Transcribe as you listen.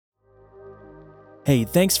Hey,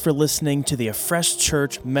 thanks for listening to the Afresh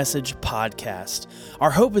Church Message Podcast.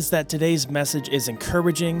 Our hope is that today's message is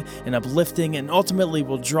encouraging and uplifting and ultimately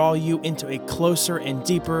will draw you into a closer and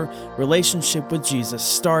deeper relationship with Jesus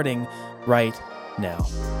starting right now.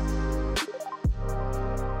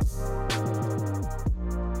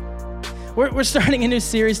 We're starting a new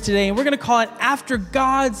series today, and we're going to call it After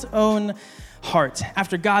God's Own Heart.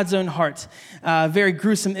 After God's Own Heart. Very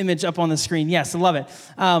gruesome image up on the screen. Yes, I love it.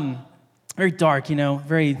 Very dark,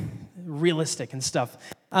 very realistic and stuff.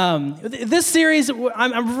 This series,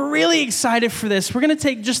 I'm really excited for this. We're going to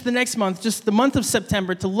take just the next month, just the month of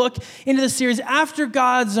September, to look into the series After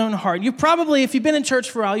God's Own Heart. You've probably, if you've been in church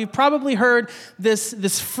for a while, you've probably heard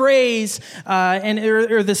this phrase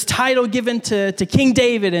or this title given to King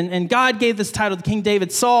David, and God gave this title to King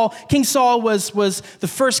David. King Saul was the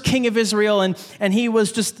first king of Israel, and he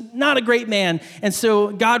was just not a great man. And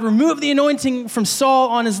so God removed the anointing from Saul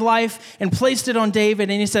on his life and placed it on David,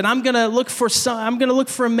 and he said, I'm going to look for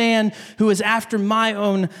a man who is after my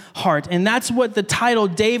own heart. And that's what the title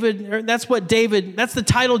David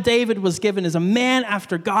was given, as a man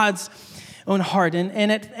after God's own heart.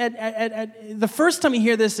 And at the first time you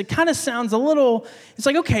hear this, it kind of sounds a little, it's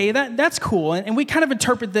like, okay, that's cool. And we kind of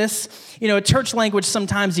interpret this, church language.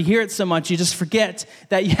 Sometimes you hear it so much, you just forget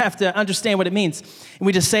that you have to understand what it means. And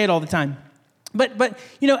we just say it all the time. But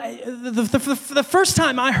the first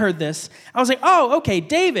time I heard this, I was like, oh, okay,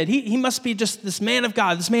 David, he must be just this man of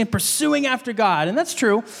God, this man pursuing after God, and that's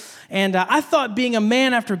true. And I thought being a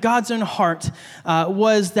man after God's own heart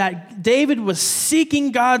was that David was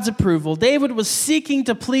seeking God's approval. David was seeking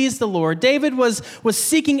to please the Lord. David was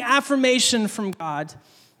seeking affirmation from God.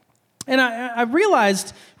 And I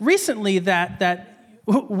realized recently that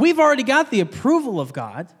we've already got the approval of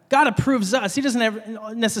God. God approves us. He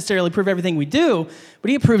doesn't necessarily approve everything we do, but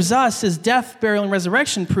he approves us. His death, burial, and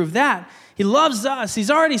resurrection prove that. He loves us.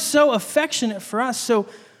 He's already so affectionate for us. So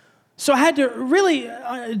I had to really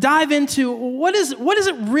dive into what does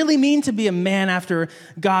it really mean to be a man after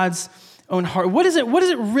God's own heart? What does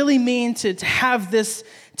it really mean to have this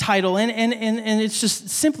title? And it's just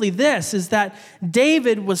simply this, is that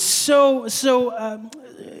David was so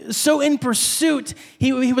in pursuit.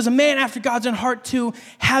 He was a man after God's own heart to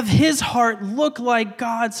have his heart look like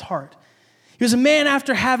God's heart. He was a man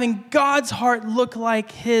after having God's heart look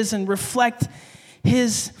like his and reflect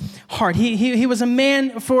his heart. He was a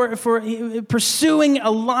man for pursuing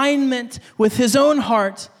alignment with his own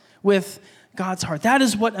heart with God's heart. That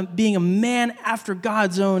is what being a man after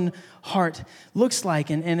God's own heart looks like.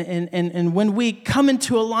 And when we come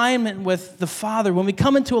into alignment with the Father, when we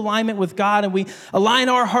come into alignment with God and we align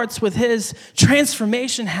our hearts with his,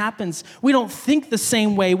 transformation happens. We don't think the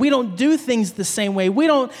same way. We don't do things the same way. We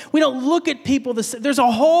don't look at people the same. There's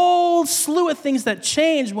a whole slew of things that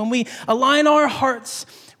change when we align our hearts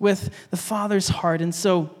with the Father's heart. And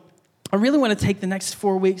so I really want to take the next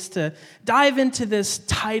 4 weeks to dive into this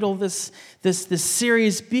title, this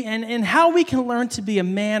series, and how we can learn to be a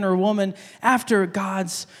man or woman after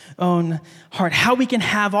God's own heart. How we can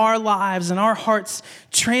have our lives and our hearts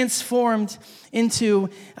transformed into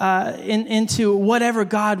whatever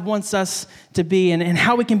God wants us to be, and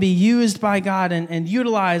how we can be used by God and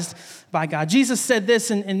utilized by God. Jesus said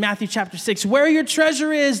this in Matthew chapter 6, where your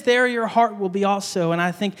treasure is, there your heart will be also. And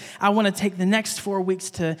I think I want to take the next 4 weeks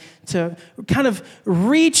to kind of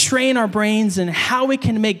retrain our brains and how we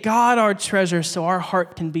can make God our treasure so our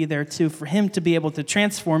heart can be there too, for him to be able to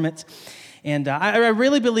transform it. And I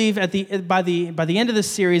really believe by the end of this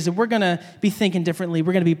series that we're going to be thinking differently.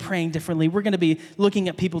 We're going to be praying differently. We're going to be looking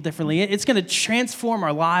at people differently. It's going to transform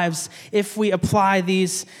our lives if we apply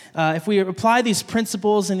these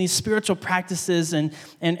principles and these spiritual practices and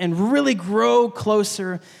really grow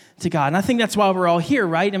closer to God. And I think that's why we're all here,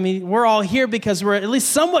 right? I mean, we're all here because we're at least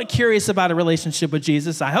somewhat curious about a relationship with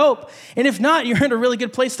Jesus, I hope. And if not, you're in a really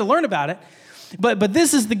good place to learn about it. But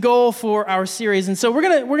this is the goal for our series. And so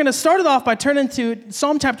we're gonna start it off by turning to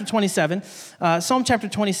Psalm chapter 27. Psalm chapter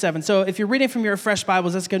 27. So if you're reading from your Fresh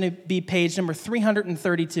Bibles, that's going to be page number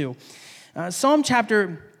 332. Psalm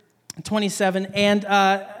chapter 27. And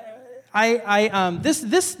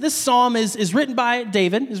this psalm is written by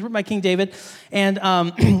David. Is written by King David. And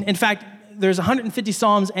in fact, there's 150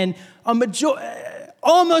 psalms, and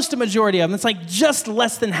almost a majority of them, it's like just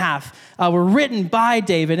less than half, were written by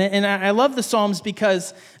David. And I love the Psalms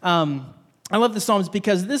because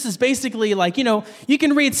this is basically like, you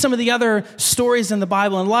can read some of the other stories in the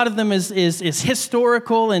Bible, and a lot of them is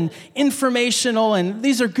historical and informational, and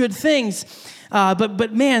these are good things.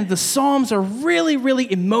 But man, the Psalms are really,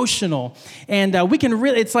 really emotional. And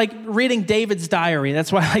it's like reading David's diary.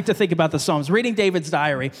 That's why I like to think about the Psalms, reading David's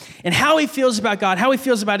diary and how he feels about God, how he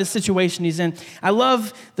feels about his situation he's in. I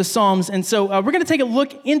love the Psalms. And so we're going to take a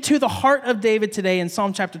look into the heart of David today in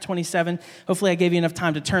Psalm chapter 27. Hopefully I gave you enough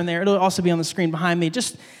time to turn there. It'll also be on the screen behind me.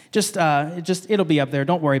 Just it'll be up there.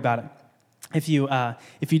 Don't worry about it if you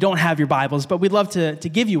don't have your Bibles, but we'd love to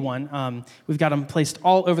give you one. We've got them placed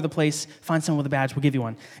all over the place. Find someone with a badge, we'll give you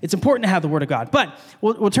one. It's important to have the Word of God. But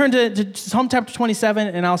we'll turn to Psalm chapter 27,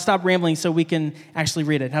 and I'll stop rambling so we can actually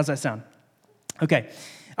read it. How's that sound? Okay.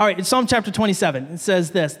 All right, in Psalm chapter 27, it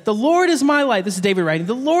says this: "The Lord is my light." This is David writing.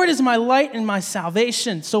 "The Lord is my light and my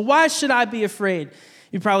salvation. So why should I be afraid?"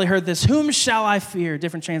 You've probably heard this. "Whom shall I fear?"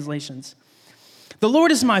 Different translations. "The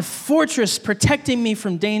Lord is my fortress, protecting me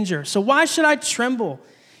from danger. So why should I tremble?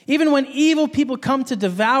 Even when evil people come to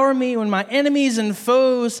devour me, when my enemies and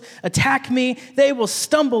foes attack me, they will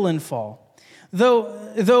stumble and fall.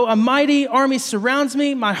 Though a mighty army surrounds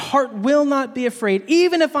me, my heart will not be afraid.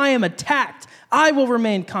 Even if I am attacked, I will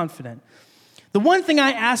remain confident. The one thing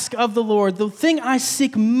I ask of the Lord, the thing I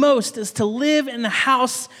seek most, is to live in the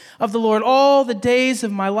house of the Lord all the days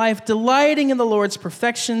of my life, delighting in the Lord's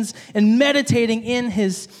perfections and meditating in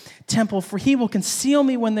his temple. For he will conceal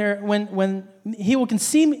me he will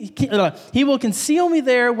conceal me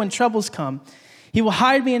there when troubles come. He will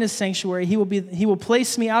hide me in his sanctuary. He will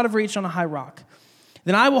place me out of reach on a high rock.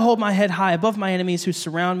 Then I will hold my head high above my enemies who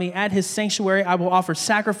surround me. At his sanctuary, I will offer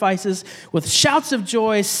sacrifices with shouts of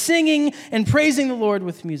joy, singing and praising the Lord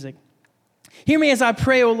with music. Hear me as I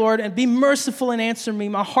pray, O Lord, and be merciful and answer me.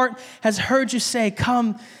 My heart has heard you say,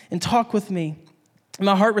 'Come and talk with me.' And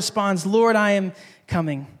my heart responds, 'Lord, I am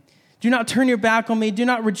coming.' Do not turn your back on me. Do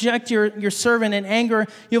not reject your servant in anger.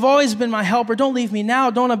 You have always been my helper. Don't leave me now.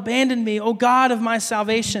 Don't abandon me, O God of my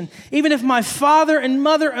salvation. Even if my father and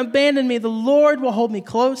mother abandon me, the Lord will hold me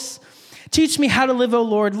close. Teach me how to live, O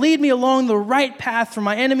Lord. Lead me along the right path, for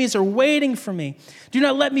my enemies are waiting for me. Do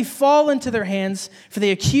not let me fall into their hands, for they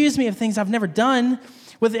accuse me of things I've never done.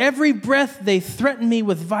 With every breath they threaten me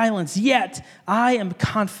with violence, yet I am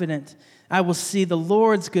confident I will see the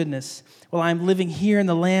Lord's goodness while I'm here in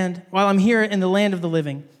the land of the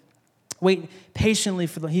living. Wait patiently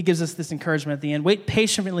he gives us this encouragement at the end. Wait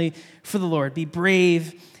patiently for the Lord. Be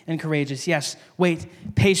brave and courageous. Yes, wait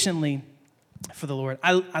patiently for the Lord.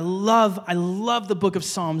 I love the book of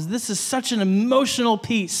Psalms. This is such an emotional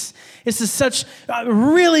piece. This is such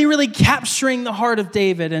really, really capturing the heart of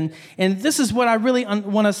David. And this is what I really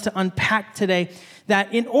want us to unpack today.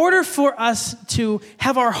 That in order for us to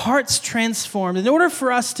have our hearts transformed, in order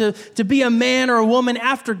for us to be a man or a woman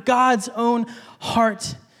after God's own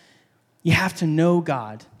heart, you have to know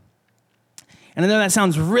God. And I know that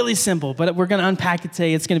sounds really simple, but we're going to unpack it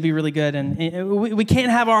today. It's going to be really good. And we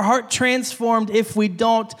can't have our heart transformed if we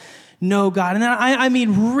don't know God. And I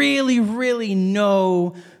mean really, really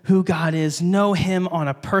know who God is, know him on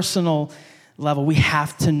a personal level. We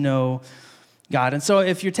have to know God. And so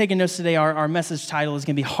if you're taking notes today, our message title is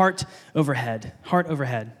going to be Heart Overhead. Heart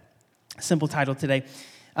Overhead. Simple title today.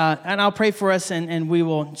 And I'll pray for us, and we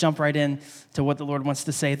will jump right in to what the Lord wants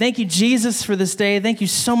to say. Thank you, Jesus, for this day. Thank you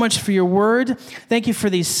so much for your word. Thank you for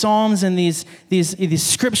these psalms and these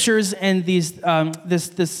scriptures and this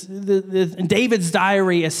David's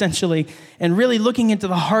diary, essentially, and really looking into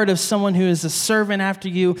the heart of someone who is a servant after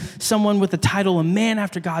you, someone with the title of man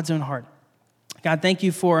after God's own heart. God, thank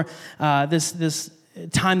you for this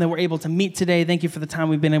time that we're able to meet today. Thank you for the time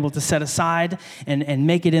we've been able to set aside and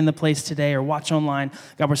make it in the place today or watch online.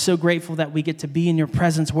 God, we're so grateful that we get to be in your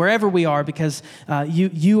presence wherever we are because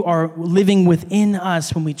you are living within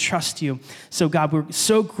us when we trust you. So God, we're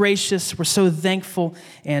so gracious. We're so thankful.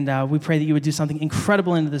 And we pray that you would do something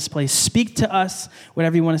incredible into this place. Speak to us,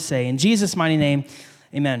 whatever you want to say. In Jesus' mighty name,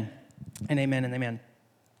 amen and amen and amen.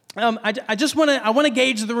 I just want to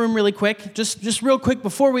gauge the room really quick, just real quick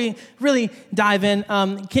before we really dive in.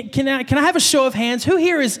 Can I have a show of hands? Who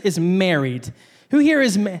here is married? Who here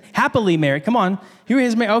is happily married? Come on. Who here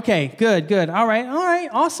is married? Okay, good. All right.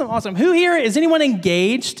 Awesome. Who here is anyone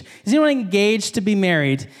engaged? Is anyone engaged to be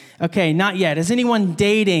married? Okay, not yet. Is anyone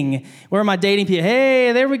dating? Where are my dating people?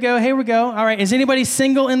 Hey, there we go. All right. Is anybody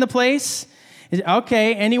single in the place?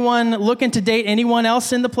 Okay, anyone looking to date anyone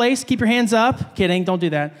else in the place? Keep your hands up. Kidding, don't do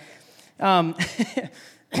that. Can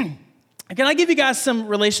I give you guys some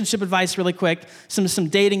relationship advice really quick? Some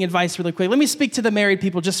dating advice really quick? Let me speak to the married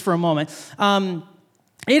people just for a moment.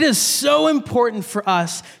 It is so important for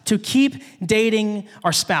us to keep dating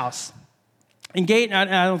our spouse. Engaged,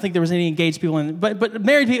 I don't think there was any engaged people in it, but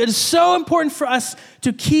married people, it is so important for us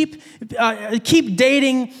to keep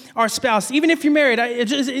dating our spouse, even if you're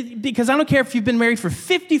married. Because I don't care if you've been married for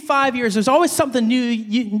 55 years, there's always something new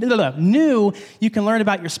you can learn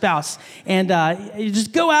about your spouse. And you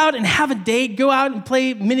just go out and have a date, go out and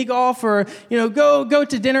play mini golf, or go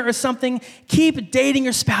to dinner or something. Keep dating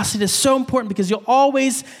your spouse. It is so important because you'll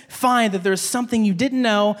always find that there's something you didn't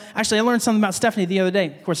know. Actually, I learned something about Stephanie the other day.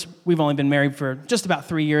 Of course, we've only been married for just about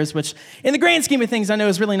 3 years, which in the grand scheme of things, I know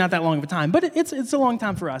is really not that long of a time, but it's a long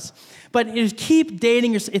time for us. But keep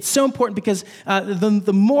dating. It's so important because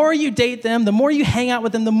the more you date them, the more you hang out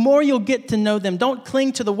with them, the more you'll get to know them. Don't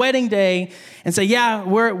cling to the wedding day and say, yeah,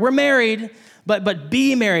 we're married, but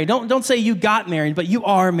be married. Don't say you got married, but you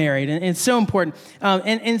are married, and it's so important.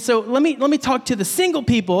 And so let me talk to the single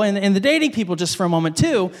people and the dating people just for a moment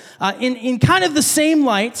too, in kind of the same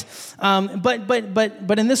light,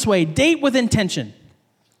 but in this way: date with intention.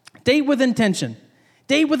 Date with intention.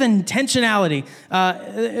 Date with intentionality.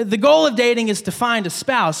 The goal of dating is to find a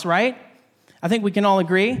spouse, right? I think we can all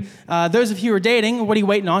agree. Those of you who are dating, what are you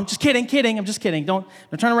waiting on? Just kidding. I'm just kidding. Don't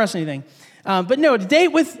trying to rush anything. But no, date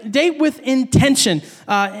with intention.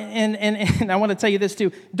 And I want to tell you this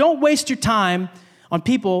too. Don't waste your time on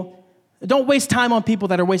people. Don't waste time on people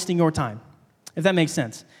that are wasting your time, if that makes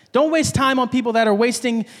sense. Don't waste time on people that are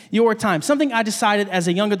wasting your time. Something I decided as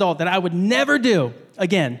a young adult that I would never do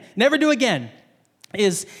again,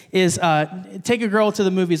 is take a girl to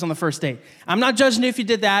the movies on the first date. I'm not judging you if you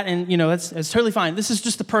did that, and that's totally fine. This is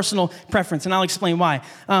just a personal preference, and I'll explain why.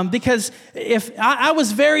 Because if I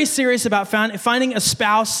was very serious about finding a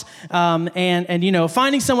spouse, and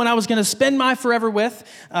finding someone I was going to spend my forever with,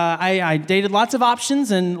 I dated lots of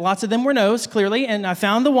options, and lots of them were no's, clearly, and I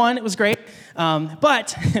found the one. It was great.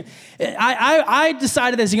 But I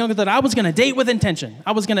decided as a young adult that I was going to date with intention.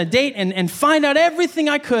 I was going to date and find out everything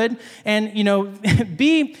I could, and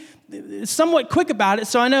be somewhat quick about it.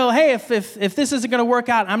 So I know, hey, if this isn't going to work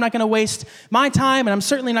out, I'm not going to waste my time, and I'm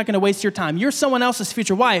certainly not going to waste your time. You're someone else's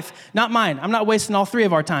future wife, not mine. I'm not wasting all three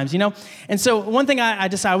of our times, And so one thing I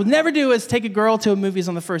decided I would never do is take a girl to a movies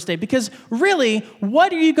on the first date, because really,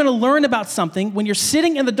 what are you going to learn about something when you're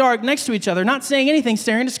sitting in the dark next to each other, not saying anything,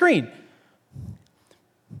 staring at a screen?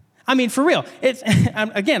 I mean, for real.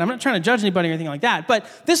 I'm not trying to judge anybody or anything like that, but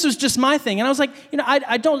this was just my thing. And I was like,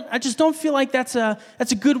 I just don't feel like that's a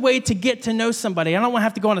good way to get to know somebody. I don't want to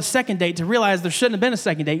have to go on a second date to realize there shouldn't have been a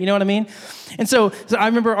second date. You know what I mean? And so I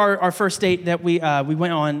remember our first date that we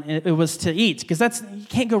went on. It was to eat, because you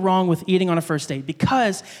can't go wrong with eating on a first date.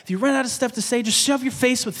 Because if you run out of stuff to say, just shove your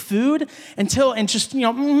face with food until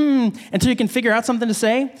you can figure out something to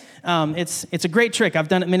say. It's a great trick. I've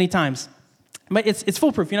done it many times. But it's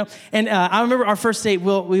foolproof, And I remember our first date.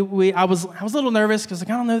 I was a little nervous because I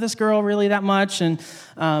don't know this girl really that much, and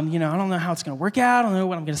I don't know how it's going to work out. I don't know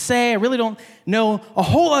what I'm going to say. I really don't know a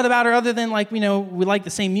whole lot about her other than we like the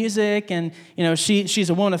same music, and she's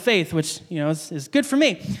a woman of faith, which is good for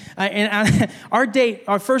me.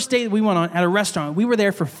 Our first date we went on at a restaurant. We were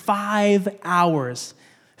there for 5 hours.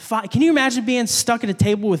 Can you imagine being stuck at a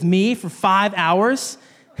table with me for 5 hours?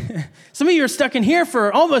 Some of you are stuck in here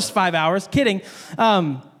for almost 5 hours. Kidding.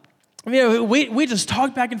 We just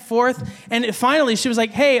talked back and forth, and finally she was like,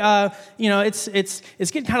 "Hey, it's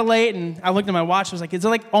getting kind of late." And I looked at my watch. I was like, "It's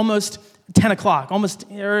like almost 10 o'clock.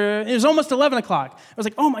 It was almost 11 o'clock." I was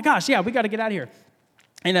like, "Oh my gosh, yeah, we got to get out of here."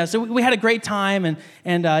 And so we had a great time,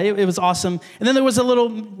 and it was awesome. And then there was a little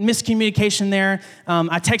miscommunication there.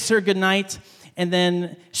 I texted her good night. And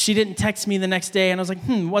then she didn't text me the next day, and I was like,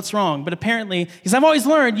 what's wrong? But apparently, because I've always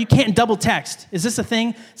learned you can't double text. Is this a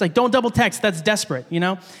thing? It's like, don't double text. That's desperate,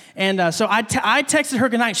 And so I texted her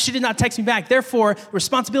goodnight. She did not text me back. Therefore,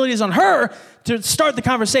 responsibility is on her to start the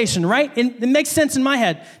conversation, right? And it makes sense in my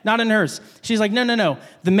head, not in hers. She's like, no.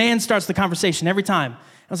 The man starts the conversation every time. I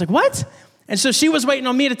was like, what? And so she was waiting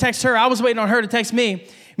on me to text her. I was waiting on her to text me.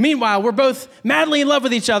 Meanwhile, we're both madly in love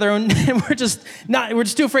with each other, and we're just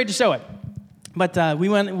too afraid to show it. But we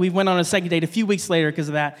went on a second date a few weeks later because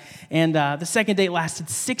of that, and the second date lasted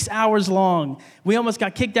 6 hours long. We almost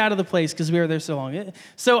got kicked out of the place because we were there so long.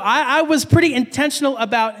 So I was pretty intentional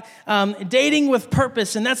about dating with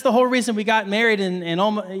purpose, and that's the whole reason we got married in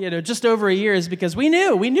almost, just over a year, is because we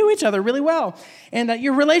knew each other really well. And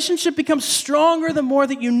your relationship becomes stronger the more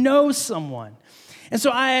that you know someone. And so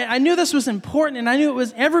I knew this was important, and I knew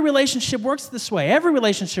every relationship works this way. Every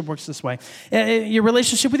relationship works this way. Your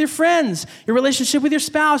relationship with your friends, your relationship with your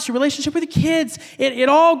spouse, your relationship with your kids, it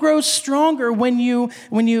all grows stronger when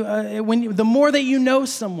the more that you know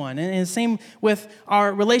someone. And the same with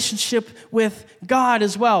our relationship with God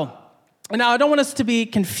as well. Now, I don't want us to be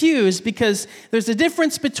confused because there's a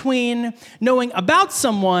difference between knowing about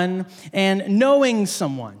someone and knowing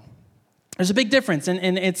someone. There's a big difference,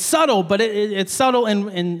 and it's subtle, but it's subtle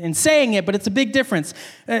in saying it, but it's a big difference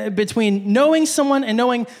between knowing someone and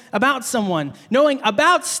knowing about someone. Knowing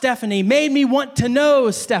about Stephanie made me want to know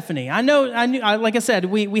Stephanie. I knew, like I said,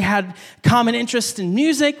 we had common interest in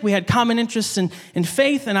music, we had common interest in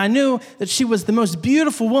faith, and I knew that she was the most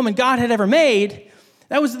beautiful woman God had ever made.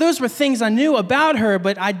 Those were things I knew about her,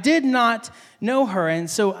 but I did not know her. And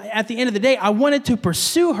so at the end of the day, I wanted to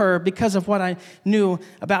pursue her because of what I knew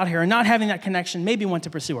about her. And not having that connection made me want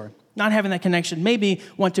to pursue her. Not having that connection made me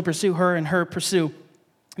want to pursue her and her pursue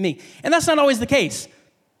me. And that's not always the case.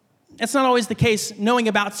 It's not always the case. Knowing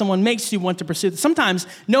about someone makes you want to pursue them. Sometimes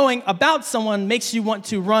knowing about someone makes you want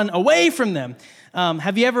to run away from them.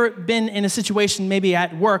 Have you ever been in a situation maybe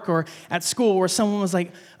at work or at school where someone was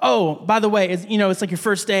like, oh, by the way, it's like your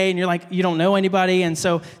first day and you're like, you don't know anybody. And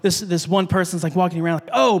so this one person's like walking around like,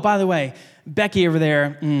 oh, by the way, Becky over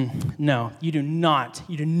there, no, you do not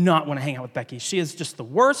want to hang out with Becky. She is just the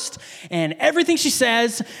worst, and everything she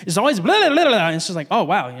says is always blah, blah, blah, blah. And it's just like, oh,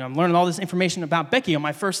 wow, I'm learning all this information about Becky on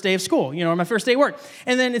my first day of school, or my first day of work.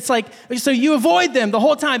 And then it's like, so you avoid them the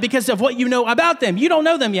whole time because of what you know about them. You don't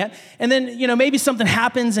know them yet. And then, maybe something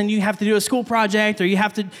happens and you have to do a school project, or you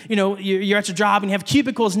have to, you're at your job and you have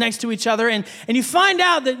cubicles next to each other, and you find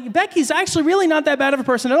out that Becky's actually really not that bad of a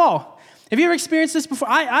person at all. Have you ever experienced this before?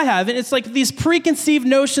 I have. And it's like these preconceived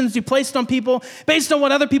notions you placed on people based on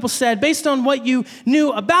what other people said, based on what you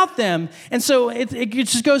knew about them. And so it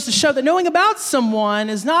just goes to show that knowing about someone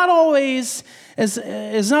is not always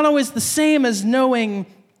the same as knowing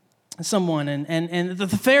someone. And the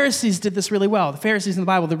Pharisees did this really well. The Pharisees in the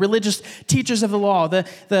Bible, the religious teachers of the law,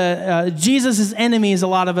 the Jesus' enemies, a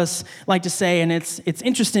lot of us like to say. And it's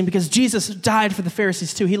interesting because Jesus died for the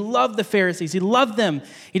Pharisees too. He loved the Pharisees. He loved them.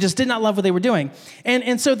 He just did not love what they were doing.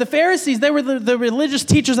 And so the Pharisees, they were the religious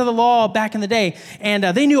teachers of the law back in the day. And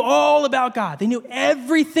they knew all about God. They knew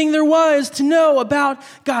everything there was to know about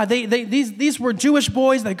God. These were Jewish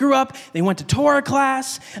boys that grew up. They went to Torah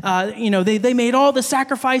class. They made all the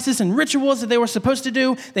sacrifices and rituals that they were supposed to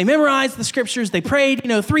do. They memorized the scriptures. They prayed,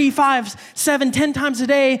 3, 5, 7, 10 times a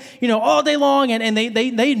day, all day long. And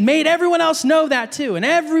they made everyone else know that too. And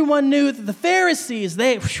everyone knew that the Pharisees,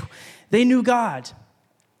 they knew God.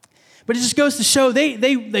 But it just goes to show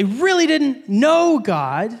they really didn't know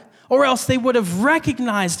God, or else they would have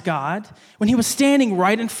recognized God when he was standing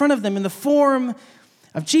right in front of them in the form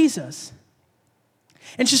of Jesus.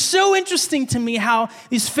 And it's just so interesting to me how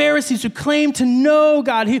these Pharisees who claim to know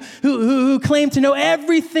God, who claim to know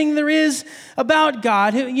everything there is about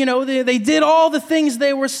God, they did all the things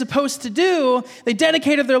they were supposed to do. They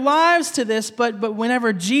dedicated their lives to this, but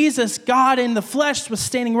whenever Jesus, God in the flesh, was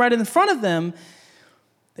standing right in front of them,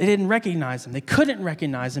 they didn't recognize him. They couldn't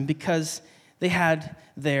recognize him because they had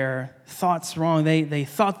their thoughts wrong. They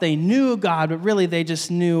thought they knew God, but really they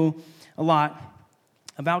just knew a lot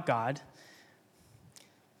about God.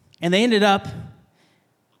 And they ended up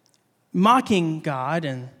mocking God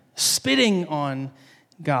and spitting on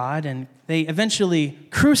God, and they eventually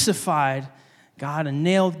crucified God and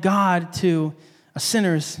nailed God to a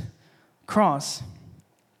sinner's cross.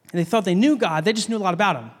 And they thought they knew God, they just knew a lot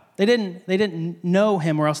about him. They didn't know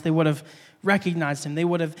him, or else they would have recognized him. They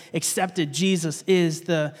would have accepted Jesus is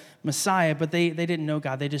the Messiah, but they didn't know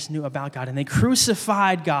God, they just knew about God. And they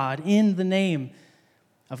crucified God in the name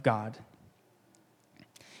of God.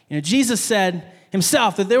 Jesus said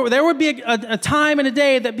himself that there would be a time and a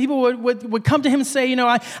day that people would come to him and say,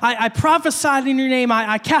 I prophesied in your name,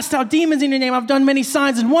 I cast out demons in your name, I've done many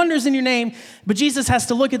signs and wonders in your name. But Jesus has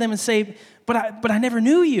to look at them and say, but I never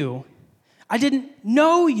knew you. I didn't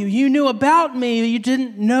know you. You knew about me, but you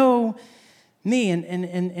didn't know me. And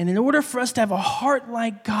in order for us to have a heart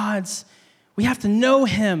like God's, we have to know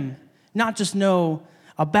him, not just know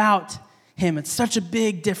about him. It's such a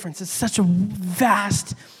big difference. It's such a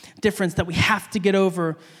vast difference that we have to get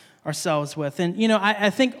over ourselves with. And I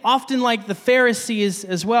think often, like the Pharisees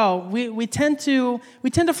as well, we tend to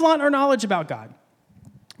flaunt our knowledge about God.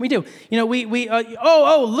 We do.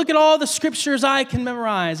 Look at all the scriptures I can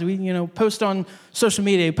memorize. We post on social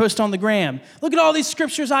media, post on the gram. Look at all these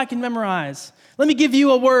scriptures I can memorize. Let me give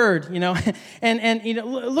you a word, and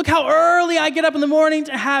look how early I get up in the morning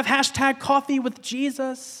to have #coffee with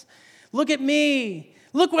Jesus. Look at me.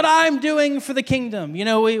 Look what I'm doing for the kingdom. You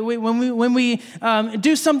know, when we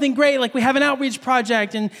do something great, like we have an outreach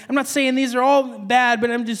project, and I'm not saying these are all bad,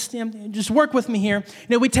 but just work with me here. You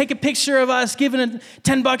know, we take a picture of us giving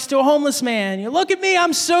 $10 to a homeless man. You know, look at me,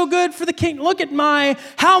 I'm so good for the kingdom. Look at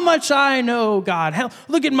how much I know God.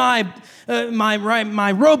 Look at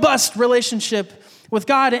my robust relationship with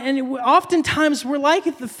God. And oftentimes we're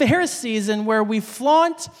like the Pharisees, and where we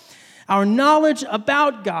flaunt our knowledge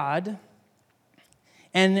about God.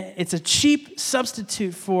 And it's a cheap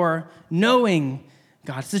substitute for knowing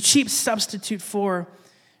God. It's a cheap substitute for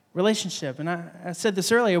relationship. And I said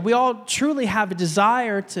this earlier. We all truly have a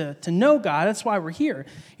desire to know God. That's why we're here.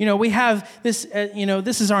 You know, we have this,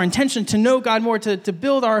 this is our intention, to know God more, to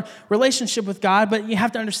build our relationship with God. But you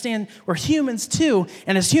have to understand we're humans too.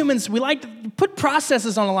 And as humans, we like to put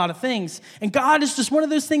processes on a lot of things. And God is just one of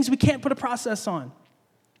those things we can't put a process on.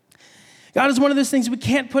 God is one of those things we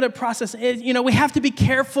can't put a process. We have to be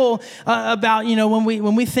careful about,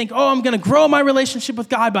 when we think, oh, I'm going to grow my relationship with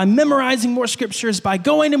God by memorizing more scriptures, by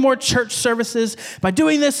going to more church services, by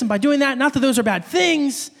doing this and by doing that. Not that those are bad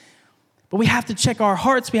things, but we have to check our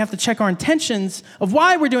hearts. We have to check our intentions of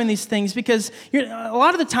why we're doing these things, because a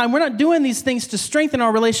lot of the time we're not doing these things to strengthen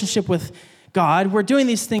our relationship with God. We're doing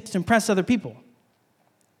these things to impress other people.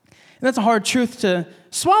 And that's a hard truth to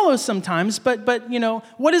swallow sometimes, but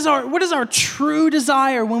what is our true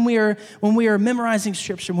desire when we are memorizing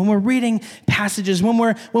scripture, when we're reading passages, when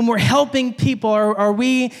we're helping people? Are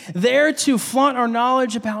we there to flaunt our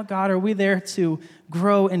knowledge about God? Are we there to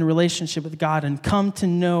grow in relationship with God and come to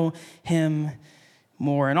know him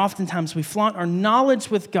more? And oftentimes we flaunt our knowledge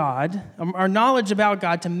with God, our knowledge about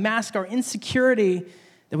God, to mask our insecurity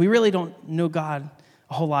that we really don't know God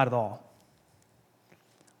a whole lot at all.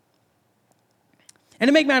 And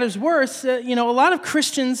to make matters worse, a lot of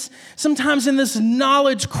Christians, sometimes in this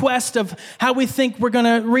knowledge quest of how we think we're going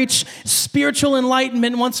to reach spiritual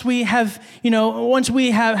enlightenment once we have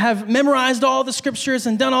memorized all the scriptures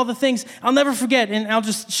and done all the things. I'll never forget, and I'll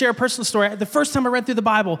just share a personal story. The first time I read through the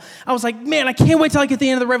Bible, I was like, man, I can't wait till I get to the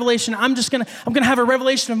end of the Revelation. I'm going to have a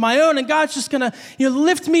revelation of my own, and God's just going to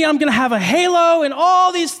lift me. I'm going to have a halo and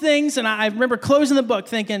all these things. And I remember closing the book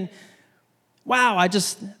thinking, wow, I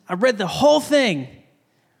read the whole thing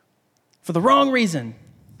for the wrong reason.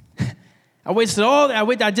 I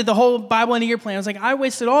did the whole Bible in a year plan. I was like, I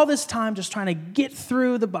wasted all this time just trying to get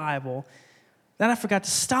through the Bible. Then I forgot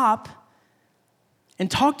to stop and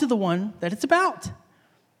talk to the one that it's about.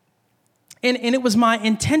 And it was my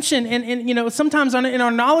intention. And sometimes in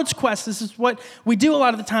our knowledge quest, this is what we do a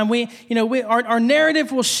lot of the time. Our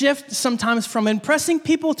narrative will shift sometimes from impressing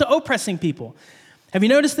people to oppressing people. Have you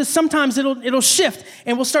noticed this? Sometimes it'll shift,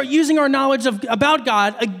 and we'll start using our knowledge about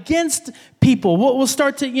God against people. We'll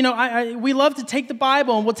start to, we love to take the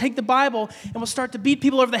Bible, and we'll take the Bible, and we'll start to beat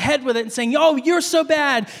people over the head with it and saying, oh, you're so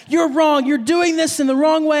bad, you're wrong, you're doing this in the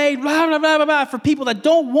wrong way, blah, blah, blah, blah, blah. For people that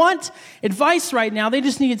don't want advice right now, they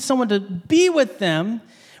just need someone to be with them.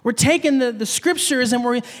 We're taking the scriptures,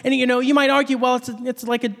 and you might argue, well, it's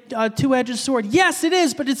like a two-edged sword. Yes, it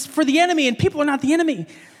is, but it's for the enemy, and people are not the enemy.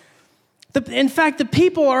 In fact, the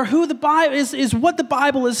people are who the Bible is what the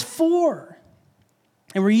Bible is for.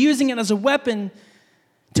 And we're using it as a weapon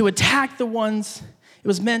to attack the ones it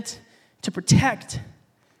was meant to protect.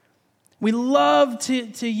 We love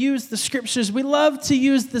to use the scriptures. We love to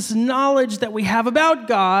use this knowledge that we have about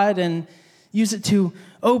God and use it to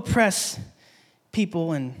oppress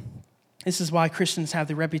people. And this is why Christians have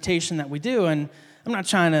the reputation that we do. And I'm not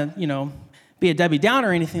trying to, be a Debbie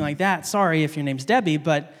Downer or anything like that. Sorry if your name's Debbie,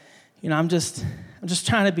 but I'm just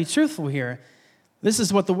trying to be truthful here. This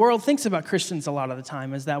is what the world thinks about Christians a lot of the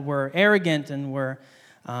time, is that we're arrogant and we're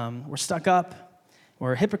stuck up,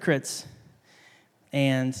 we're hypocrites.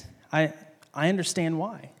 And I understand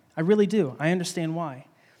why. I really do. I understand why.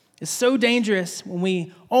 It's so dangerous when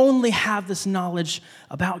we only have this knowledge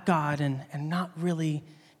about God and not really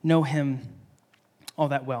know him all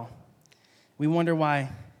that well. We wonder why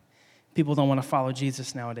people don't want to follow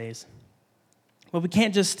Jesus nowadays. But we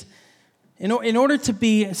can't just... In order to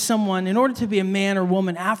be a man or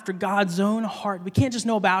woman after God's own heart, we can't just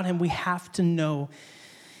know about him, we have to know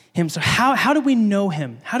him. So how do we know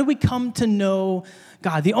him? How do we come to know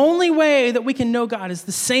God? The only way that we can know God is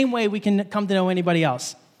the same way we can come to know anybody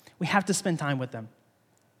else. We have to spend time with them.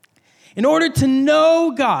 In order to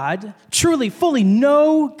know God, truly, fully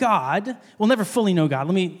know God, we'll never fully know God.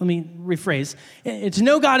 Let me rephrase. To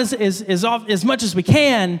know God as much as we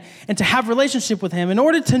can and to have relationship with him. In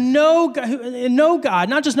order to know God,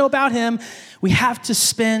 not just know about him, we have to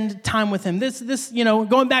spend time with him. This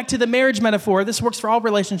going back to the marriage metaphor, this works for all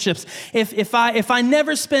relationships. If I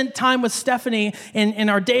never spent time with Stephanie in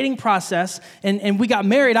our dating process and we got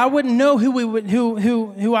married, I wouldn't know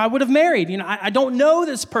who I would have married. I don't know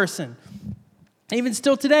this person. Even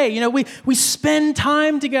still today, we spend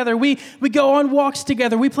time together. We go on walks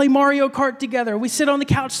together. We play Mario Kart together. We sit on the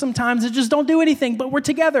couch sometimes and just don't do anything, but we're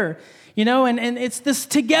together, and it's this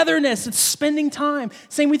togetherness. It's spending time.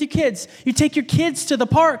 Same with your kids. You take your kids to the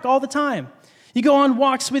park all the time. You go on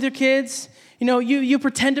walks with your kids. You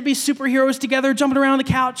pretend to be superheroes together, jumping around the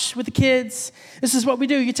couch with the kids. This is what we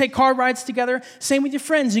do. You take car rides together. Same with your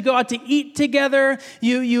friends. You go out to eat together.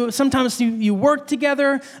 Sometimes you work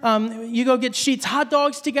together. You go get Sheetz hot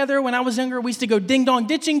dogs together. When I was younger, we used to go ding-dong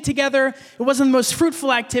ditching together. It wasn't the most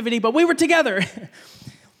fruitful activity, but we were together.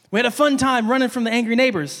 We had a fun time running from the angry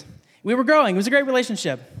neighbors. We were growing. It was a great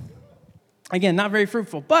relationship. Again, not very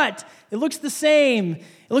fruitful, but it looks the same.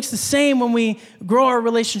 It looks the same when we grow our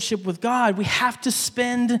relationship with God. We have to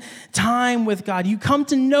spend time with God. You come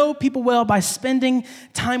to know people well by spending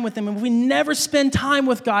time with them. And if we never spend time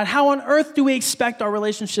with God, how on earth do we expect our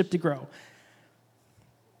relationship to grow?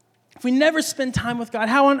 If we never spend time with God,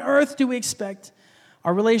 how on earth do we expect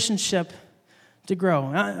our relationship to grow?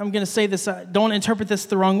 I'm going to say this, don't interpret this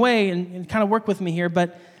the wrong way and kind of work with me here,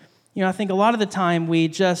 but I think a lot of the time we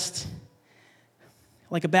just,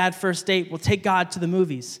 like a bad first date, we'll take God to the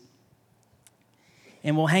movies.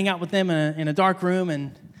 And we'll hang out with them in a dark room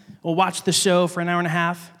and we'll watch the show for an hour and a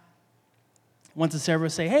half. Once it's over, we'll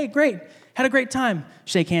say, hey, great, had a great time.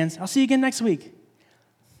 Shake hands. I'll see you again next week.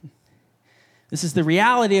 This is the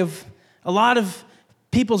reality of a lot of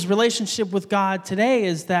people's relationship with God today,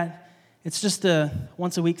 is that it's just a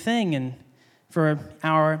once-a-week thing. And for an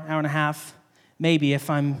hour and a half, maybe, if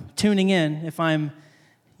I'm tuning in, if I'm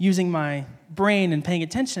using my brain and paying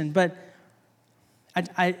attention, but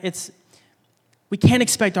we can't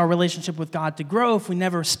expect our relationship with God to grow if we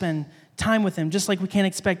never spend time with him, just like we can't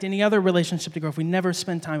expect any other relationship to grow if we never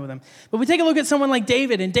spend time with him. But we take a look at someone like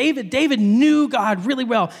David, and David knew God really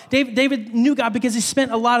well. David knew God because he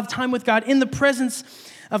spent a lot of time with God in the presence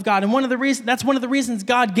of God. And that's one of the reasons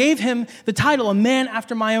God gave him the title, a man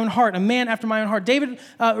after my own heart, a man after my own heart. David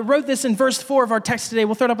wrote this in verse 4 of our text today.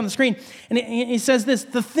 We'll throw it up on the screen. And he says this: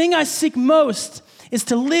 the thing I seek most is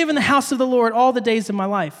to live in the house of the Lord all the days of my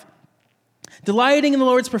life, delighting in the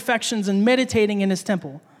Lord's perfections and meditating in his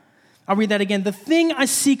temple. I'll read that again. The thing I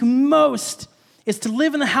seek most is to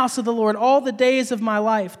live in the house of the Lord all the days of my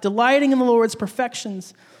life, delighting in the Lord's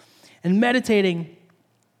perfections and meditating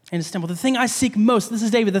in his temple. The thing I seek most, this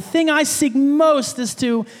is David, the thing I seek most is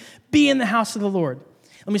to be in the house of the Lord.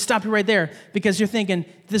 Let me stop you right there, because you're thinking,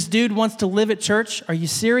 this dude wants to live at church? Are you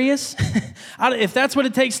serious? If that's what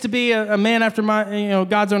it takes to be a man after my,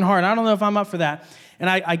 God's own heart, I don't know if I'm up for that. And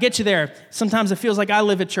I get you there. Sometimes it feels like I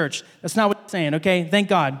live at church. That's not what I'm saying, okay? Thank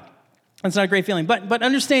God. That's not a great feeling. But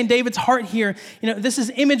understand David's heart here. This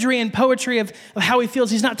is imagery and poetry of how he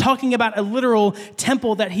feels. He's not talking about a literal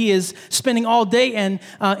temple that he is spending all day in.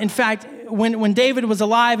 In fact, when David was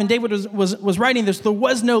alive and David was writing this, there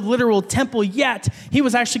was no literal temple yet. He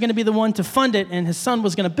was actually going to be the one to fund it, and his son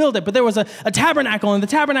was going to build it. But there was a tabernacle, and the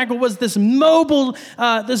tabernacle was this mobile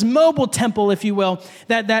temple, if you will,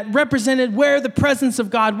 that represented where the presence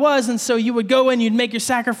of God was. And so you would go in, you'd make your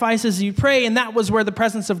sacrifices, you'd pray, and that was where the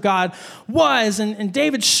presence of God was. And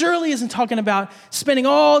David surely isn't talking about spending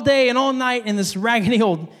all day and all night in this raggedy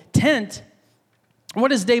old tent.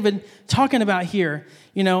 What is David talking about here?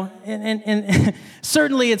 And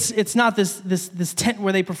certainly it's not this tent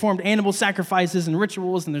where they performed animal sacrifices and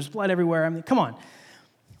rituals and there's blood everywhere. I mean, come on.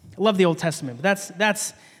 I love the Old Testament, but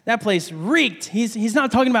that place reeked. He's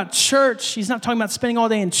not talking about church. He's not talking about spending all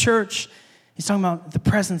day in church. He's talking about the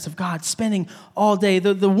presence of God, spending all day.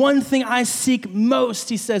 The one thing I seek most,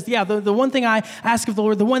 he says, the one thing I ask of the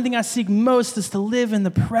Lord, the one thing I seek most is to live in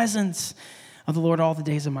the presence of the Lord all the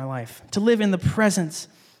days of my life, to live in the presence.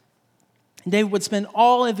 And David would spend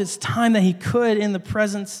all of his time that he could in the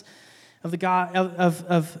presence of the God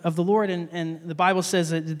of the Lord. And the Bible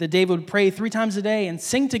says that David would pray 3 times a day and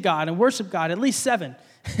sing to God and worship God, at least 7.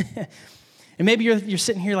 And maybe you're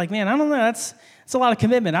sitting here like, man, I don't know, that's a lot of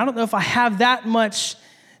commitment. I don't know if I have that much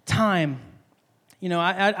time.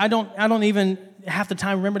 I don't even half the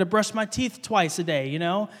time remember to brush my teeth twice a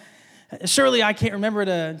day, Surely I can't remember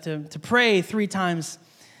to pray 3 times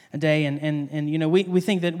a day, and you know, we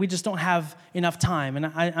think that we just don't have enough time. And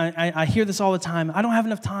I hear this all the time. I don't have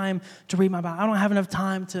enough time to read my Bible. I don't have enough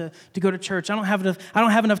time to go to church. I don't have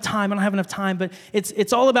enough time. But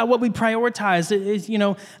it's all about what we prioritize.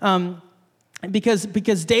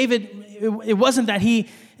 Because David, it wasn't that he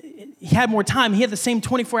had more time. He had the same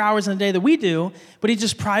 24 hours in a day that we do, but he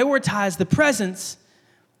just prioritized the presence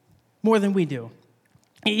more than we do.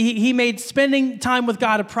 He made spending time with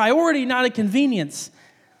God a priority, not a convenience.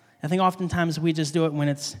 I think oftentimes we just do it when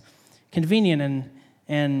it's convenient,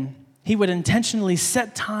 and he would intentionally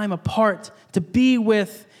set time apart to be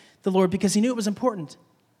with the Lord because he knew it was important.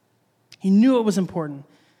 He knew it was important.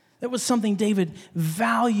 That was something David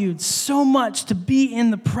valued so much, to be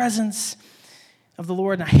in the presence of the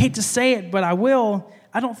Lord. And I hate to say it, but I will.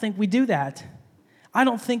 I don't think we do that. I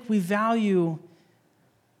don't think we value.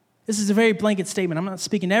 This is a very blanket statement. I'm not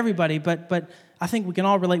speaking to everybody, but I think we can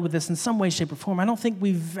all relate with this in some way, shape, or form. I don't think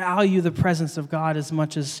we value the presence of God as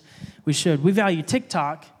much as we should. We value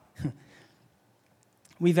TikTok.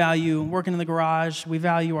 We value working in the garage. We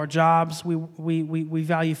value our jobs. We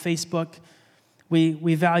value Facebook.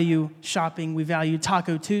 We value shopping. We value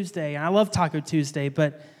Taco Tuesday. And I love Taco Tuesday,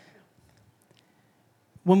 but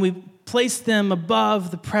when we place them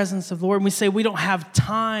above the presence of the Lord and we say we don't have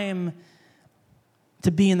time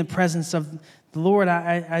to be in the presence of the Lord,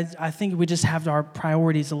 I think we just have our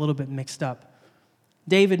priorities a little bit mixed up.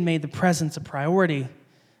 David made the presence a priority,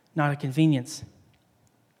 not a convenience.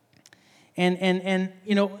 And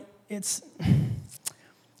you know, it's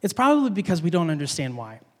probably because we don't understand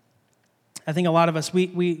why. I think a lot of us,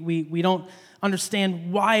 we don't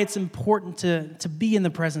understand why it's important to be in the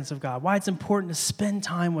presence of God, why it's important to spend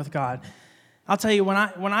time with God. I'll tell you, when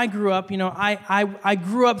I grew up, you know, I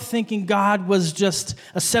grew up thinking God was just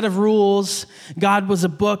a set of rules. God was a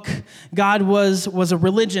book. God was a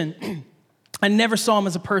religion. I never saw him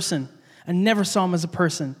as a person.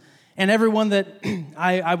 And everyone that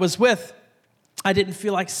I was with, I didn't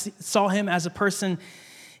feel like saw him as a person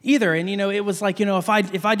either. And, you know, it was like, you know, if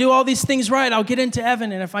I do all these things right, I'll get into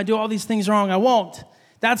heaven. And if I do all these things wrong, I won't.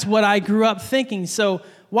 That's what I grew up thinking. So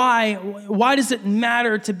why does it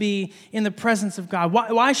matter to be in the presence of God?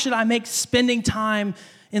 Why should I make spending time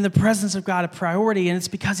in the presence of God a priority? And it's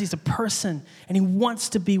because he's a person and he wants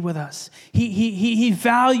to be with us. He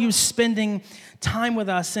values spending time with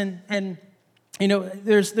us. And you know,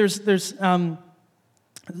 there's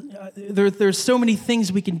so many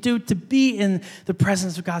things we can do to be in the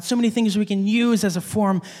presence of God, so many things we can use as a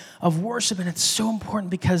form of worship, and it's so important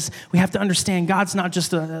because we have to understand God's not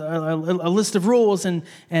just a list of rules and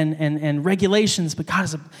regulations, but God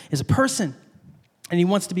is a person, and he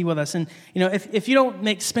wants to be with us. And you know, if you don't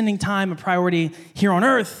make spending time a priority here on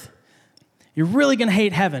earth, you're really going to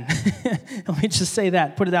hate heaven. Let me just say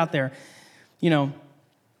that, put it out there. You know,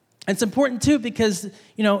 it's important too because,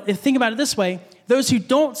 you know, if think about it this way, those who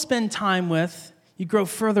don't spend time with, you grow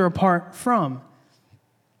further apart from.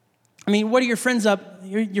 I mean, what are your friends up?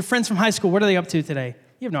 Your friends from high school, what are they up to today?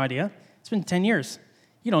 You have no idea. It's been 10 years.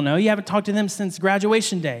 You don't know. You haven't talked to them since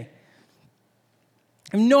graduation day.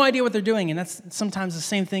 I have no idea what they're doing, and that's sometimes the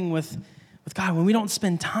same thing with God. When we don't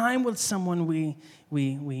spend time with someone,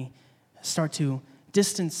 we start to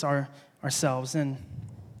distance ourselves. And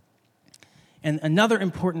another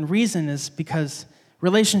important reason is because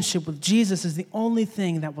relationship with Jesus is the only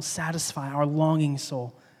thing that will satisfy our longing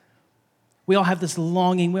soul. We all have this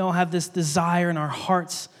longing, we all have this desire in our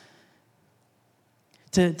hearts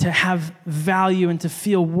to have value and to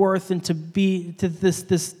feel worth and to be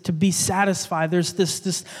satisfied. There's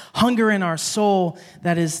this hunger in our soul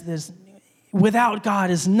that is without God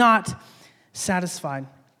is not satisfied.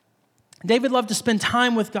 David loved to spend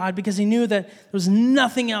time with God because he knew that there was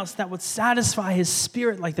nothing else that would satisfy his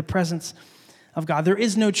spirit like the presence of God. There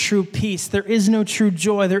is no true peace. There is no true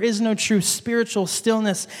joy. There is no true spiritual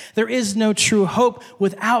stillness. There is no true hope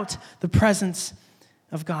without the presence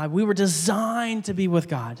of God. We were designed to be with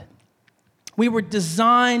God. We were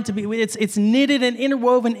designed to be, it's knitted and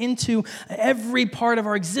interwoven into every part of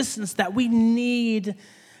our existence that we need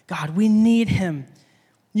God. We need him.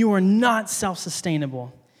 You are not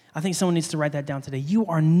self-sustainable. I think someone needs to write that down today. You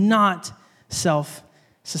are not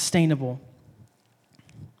self-sustainable.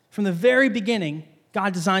 From the very beginning,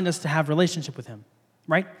 God designed us to have a relationship with him,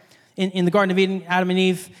 right? In the Garden of Eden, Adam and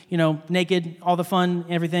Eve, you know, naked, all the fun,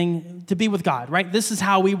 everything, to be with God, right? This is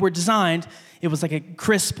how we were designed. It was like a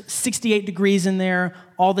crisp 68 degrees in there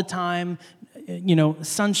all the time.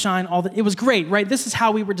 sunshine, it was great, right? This is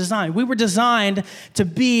how we were designed. We were designed to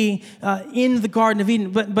be in the Garden of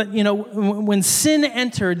Eden. But when sin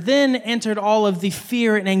entered, then entered all of the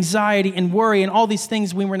fear and anxiety and worry and all these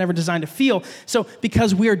things we were never designed to feel. So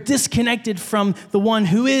because we are disconnected from the one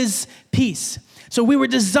who is peace. So we were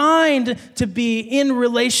designed to be in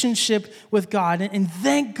relationship with God. And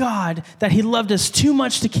thank God that he loved us too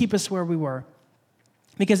much to keep us where we were.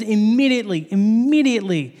 Because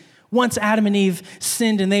immediately, once Adam and Eve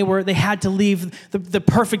sinned and they had to leave the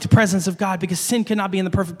perfect presence of God because sin could not be in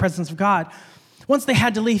the perfect presence of God. Once they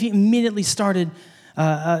had to leave, he immediately started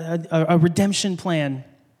a redemption plan.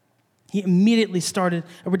 He immediately started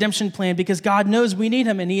a redemption plan because God knows we need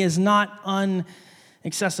him and he is not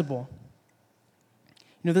inaccessible.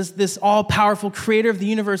 This all-powerful creator of the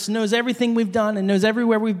universe knows everything we've done and knows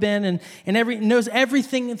everywhere we've been and knows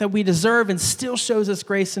everything that we deserve and still shows us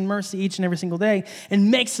grace and mercy each and every single day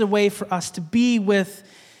and makes a way for us to be with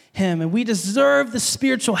him. And we deserve the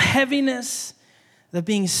spiritual heaviness that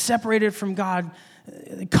being separated from God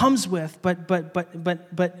comes with, but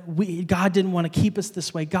God didn't want to keep us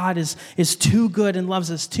this way. God is too good and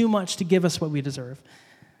loves us too much to give us what we deserve.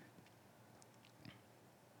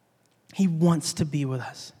 He wants to be with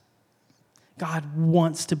us. God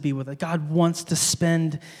wants to be with us. God wants to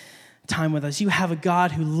spend time with us. You have a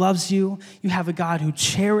God who loves you. You have a God who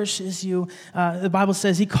cherishes you. The Bible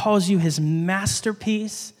says he calls you his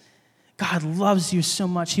masterpiece. God loves you so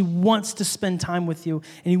much. He wants to spend time with you,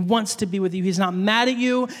 and he wants to be with you. He's not mad at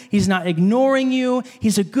you. He's not ignoring you.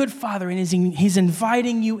 He's a good father, and he's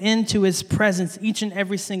inviting you into his presence each and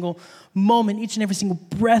every single moment, each and every single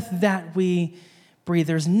breath that we breathe.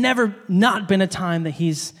 There's never been a time that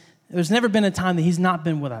he's not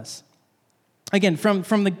been with us. Again,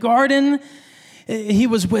 from the garden, he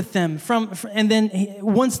was with them. And then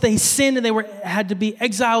once they sinned and they had to be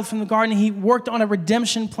exiled from the garden, he worked on a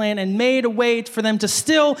redemption plan and made a way for them to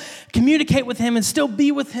still communicate with him and still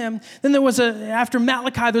be with him. Then after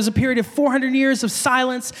Malachi, there was a period of 400 years of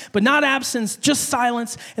silence, but not absence, just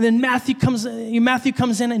silence. And then Matthew comes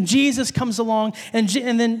in and Jesus comes along. And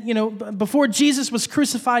then, before Jesus was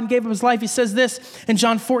crucified and gave up his life, he says this in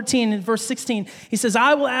John 14 and verse 16. He says,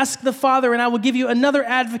 I will ask the Father and I will give you another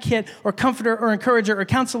advocate or comforter or encourager or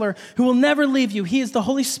counselor who will never leave you. He is the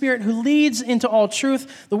Holy Spirit who leads into all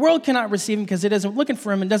truth. The world cannot receive him because it isn't looking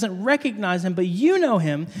for him and doesn't recognize him, but you know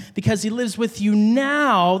him because he lives with you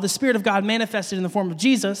now, the Spirit of God manifested in the form of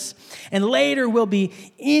Jesus, and later will be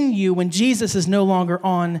in you when Jesus is no longer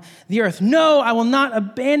on the earth. No, I will not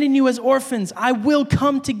abandon you as orphans. I will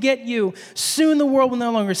come to get you. Soon the world will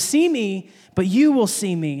no longer see me, but you will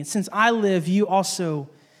see me. Since I live, you also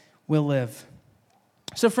will live.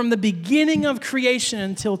 So from the beginning of creation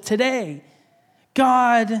until today,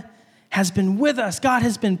 God has been with us. God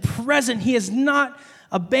has been present. He has not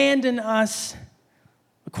abandoned us.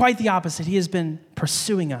 Quite the opposite. He has been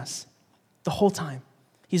pursuing us the whole time.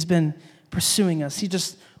 He's been pursuing us. He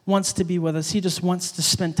just wants to be with us. He just wants to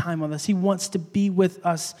spend time with us. He wants to be with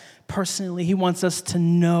us personally. He wants us to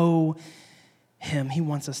know him. He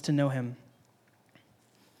wants us to know him.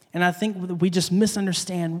 And I think we just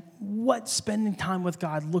misunderstand what spending time with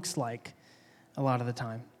God looks like a lot of the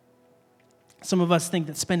time. Some of us think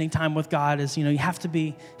that spending time with God is, you have to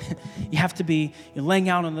be laying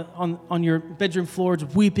out on your bedroom floor,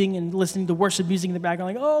 just weeping and listening to worship music in the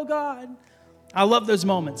background, like, oh God. I love those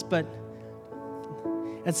moments, but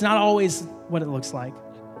it's not always what it looks like.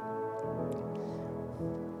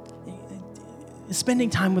 Spending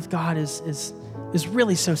time with God is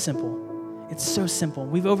really so simple. It's so simple.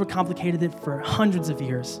 We've overcomplicated it for hundreds of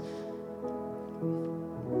years.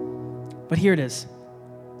 But here it is.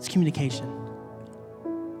 It's communication.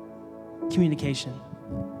 Communication.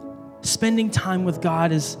 Spending time with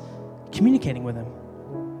God is communicating with him.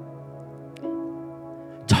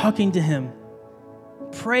 Talking to him.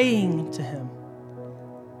 Praying to him.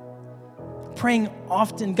 Praying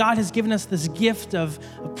often. God has given us this gift of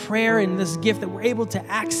prayer and this gift that we're able to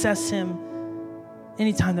access him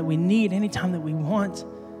anytime that we need, anytime that we want.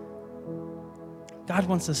 God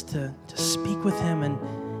wants us to speak with him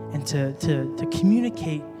and to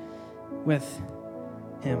communicate with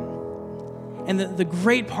him. And the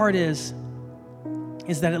great part is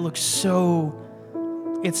that it looks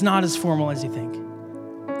it's not as formal as you think.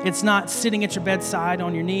 It's not sitting at your bedside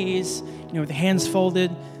on your knees, with the hands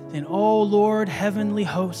folded, saying, oh Lord, heavenly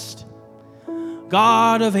host,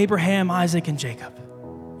 God of Abraham, Isaac, and Jacob.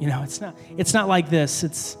 It's not like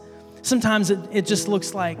this. Sometimes it just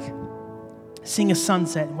looks like seeing a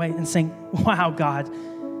sunset and saying, wow, God,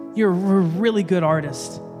 you're a really good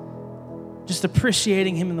artist. Just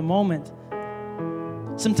appreciating him in the moment.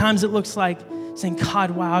 Sometimes it looks like saying,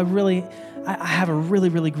 God, wow, I have a really,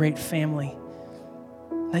 really great family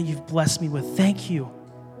that you've blessed me with. Thank you.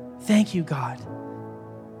 Thank you, God.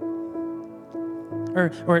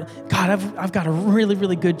 Or God, I've got a really,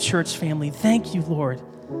 really good church family. Thank you, Lord,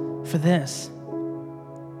 for this.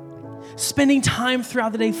 Spending time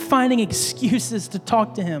throughout the day finding excuses to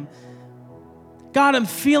talk to him. God, I'm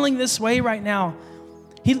feeling this way right now.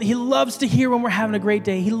 He loves to hear when we're having a great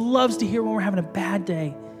day. He loves to hear when we're having a bad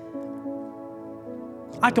day.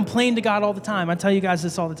 I complain to God all the time. I tell you guys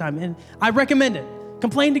this all the time, and I recommend it.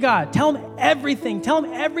 Complain to God. Tell him everything. Tell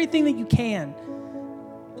him everything that you can.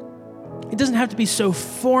 It doesn't have to be so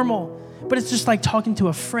formal, but it's just like talking to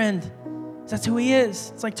a friend. That's who he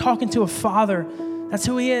is. It's like talking to a father. That's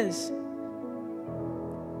who he is.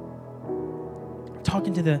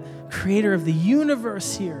 Talking to the creator of the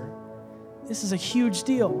universe here. This is a huge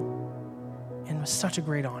deal, and it was such a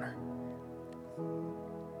great honor.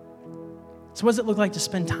 So what does it look like to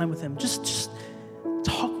spend time with him? Just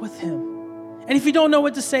talk with him. And if you don't know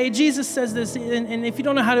what to say, Jesus says this, and if you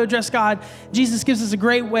don't know how to address God, Jesus gives us a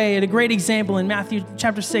great way and a great example in Matthew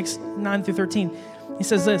chapter 6, 9 through 13. He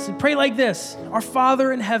says this, pray like this, our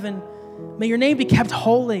Father in heaven, may your name be kept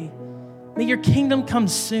holy. May your kingdom come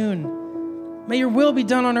soon. May your will be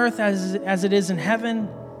done on earth as it is in heaven.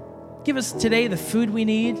 Give us today the food we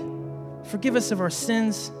need. Forgive us of our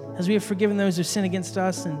sins as we have forgiven those who sin against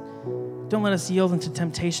us. And don't let us yield into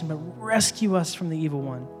temptation, but rescue us from the evil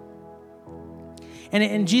one.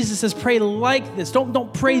 And Jesus says, pray like this.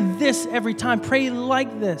 Don't pray this every time. Pray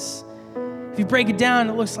like this. If you break it down,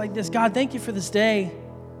 it looks like this. God, thank you for this day.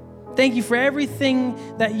 Thank you for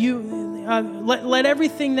everything that let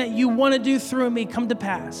everything that you want to do through me come to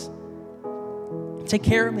pass. Take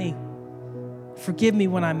care of me. Forgive me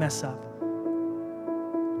when I mess up.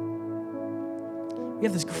 We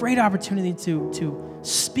have this great opportunity to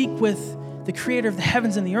speak with the creator of the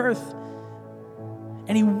heavens and the earth.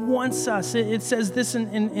 And he wants us. It says this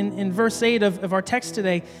in verse 8 of our text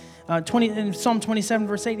today, in Psalm 27,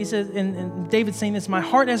 verse 8, he says, and David's saying this, my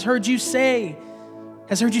heart has heard you say,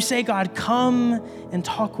 God, come and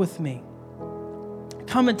talk with me.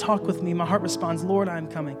 Come and talk with me. My heart responds, Lord, I am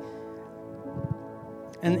coming.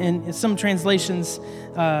 And some translations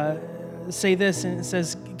say this, and it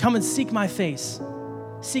says, come and seek my face.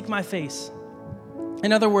 Seek my face.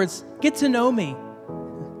 In other words, get to know me.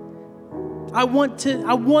 I want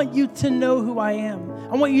you to know who I am.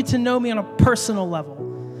 I want you to know me on a personal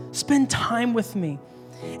level. Spend time with me.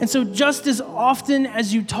 And so just as often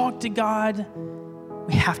as you talk to God,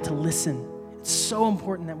 we have to listen. It's so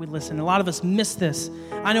important that we listen. A lot of us miss this.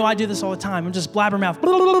 I know I do this all the time. I'm just blabbermouth.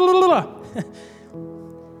 Blah, blah, blah, blah, blah.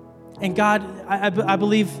 And God, I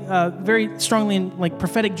believe very strongly in like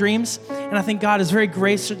prophetic dreams. And I think God is very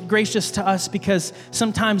gracious to us because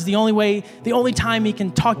sometimes the only time he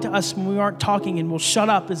can talk to us when we aren't talking and we'll shut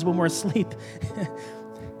up is when we're asleep.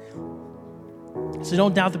 So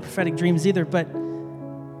don't doubt the prophetic dreams either, but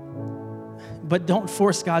don't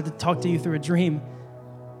force God to talk to you through a dream.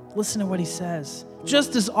 Listen to what he says.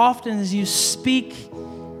 Just as often as you speak,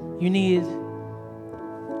 you need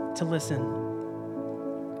to listen.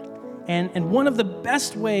 And one of the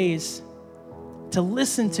best ways to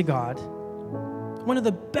listen to God, one of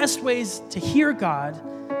the best ways to hear God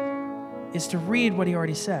is to read what he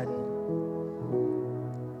already said.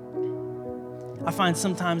 I find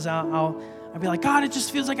sometimes I'll be like, God, it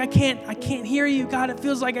just feels like I can't hear you. God, it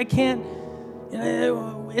feels like I can't.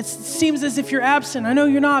 It seems as if you're absent. I know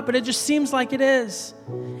you're not, but it just seems like it is.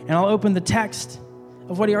 And I'll open the text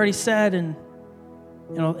of what he already said, and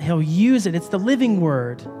he'll use it. It's the living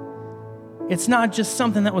word. It's not just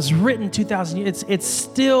something that was written 2,000 years. It's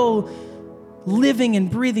still living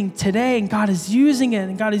and breathing today, and God is using it,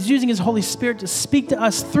 and God is using his Holy Spirit to speak to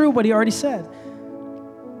us through what he already said.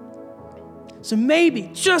 So maybe,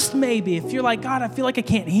 just maybe, if you're like, God, I feel like I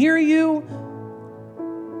can't hear you,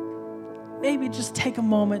 maybe just take a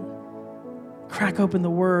moment, crack open the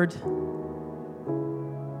word,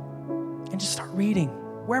 and just start reading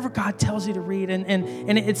wherever God tells you to read.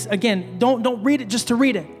 And it's, again, don't read it just to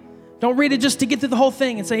read it. Don't read it just to get through the whole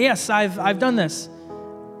thing and say, yes, I've done this.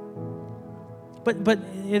 But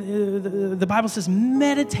the Bible says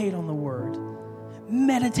meditate on the word.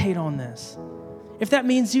 Meditate on this. If that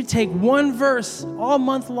means you take one verse all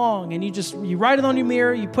month long and you write it on your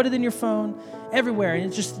mirror, you put it in your phone, everywhere, and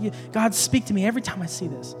it's just, God, speak to me every time I see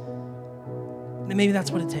this. Then maybe that's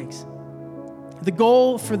what it takes. The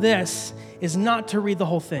goal for this is not to read the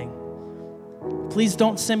whole thing. Please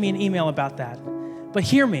don't send me an email about that. But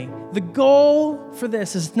hear me, the goal for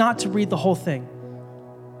this is not to read the whole thing.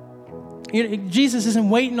 Jesus isn't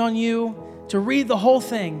waiting on you to read the whole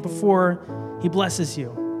thing before he blesses you,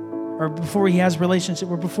 or before he has a relationship,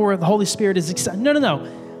 or before the Holy Spirit is excited. No.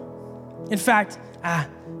 In fact,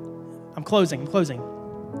 I'm closing.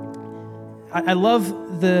 I love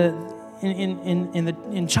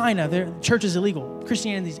in China, the church is illegal.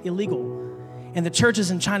 Christianity is illegal. And the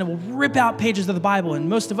churches in China will rip out pages of the Bible, and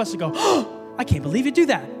most of us would go, oh, I can't believe you do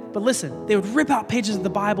that. But listen, they would rip out pages of the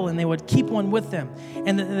Bible and they would keep one with them.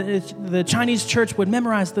 And the Chinese church would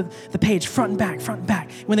memorize the page front and back, front and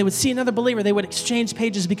back. When they would see another believer, they would exchange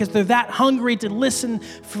pages because they're that hungry to listen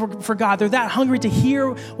for God. They're that hungry to hear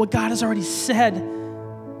what God has already said.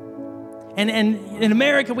 And in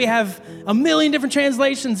America, we have a million different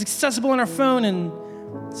translations accessible on our phone, and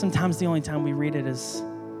sometimes the only time we read it is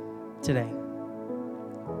today.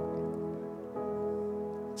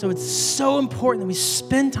 So it's so important that we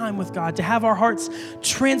spend time with God, to have our hearts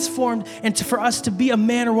transformed, and for us to be a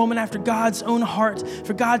man or woman after God's own heart,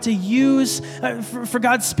 for God to use, for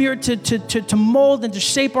God's Spirit to mold and to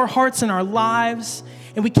shape our hearts and our lives.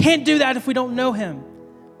 And we can't do that if we don't know Him.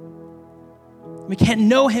 We can't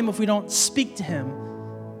know Him if we don't speak to Him.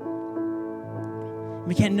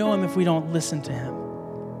 We can't know Him if we don't listen to Him.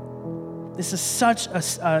 This is such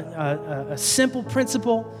a simple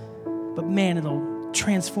principle, but man, it'll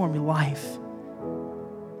transform your life.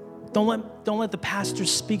 Don't let the pastor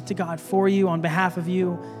speak to God for you, on behalf of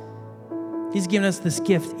you. He's given us this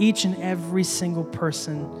gift, each and every single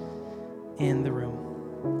person in the room.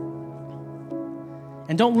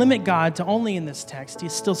 And don't limit God to only in this text.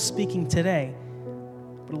 He's still speaking today.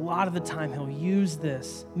 But a lot of the time, He'll use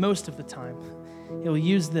this, most of the time, He'll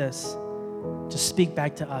use this to speak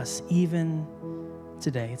back to us, even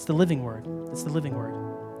today. It's the living word. It's the living word.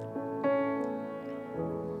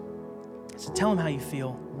 So tell Him how you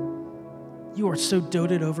feel. You are so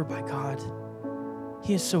doted over by God.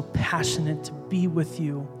 He is so passionate to be with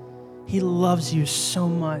you. He loves you so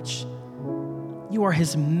much. You are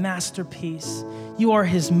His masterpiece. You are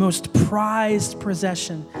His most prized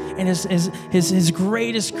possession and His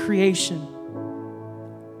greatest creation.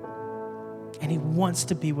 And He wants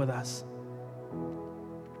to be with us.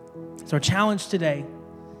 So our challenge today,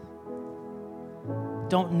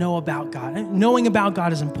 don't know about God. Knowing about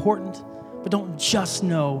God is important, but don't just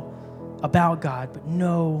know about God, but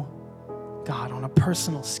know God on a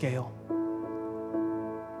personal scale.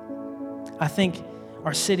 I think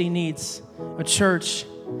our city needs a church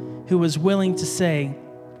who is willing to say,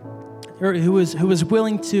 or who is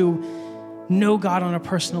willing to know God on a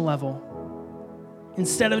personal level.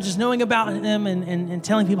 Instead of just knowing about Him and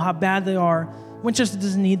telling people how bad they are, Winchester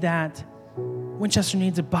doesn't need that. Winchester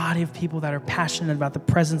needs a body of people that are passionate about the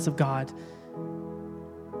presence of God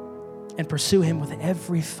and pursue Him with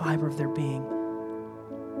every fiber of their being.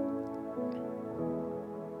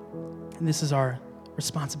 And this is our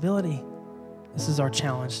responsibility. This is our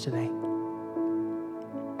challenge today.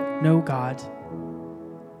 Know God.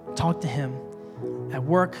 Talk to Him at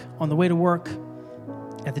work, on the way to work,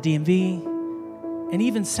 at the DMV, and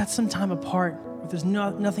even set some time apart if there's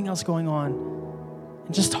nothing else going on,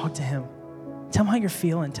 and just talk to Him. Tell Him how you're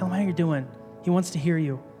feeling. Tell Him how you're doing. He wants to hear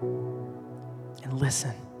you. And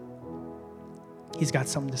listen. He's got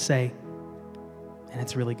something to say, and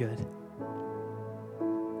it's really good.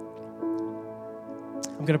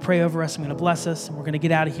 I'm going to pray over us. I'm going to bless us, and we're going to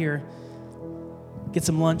get out of here, get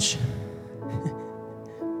some lunch.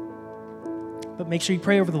 But make sure you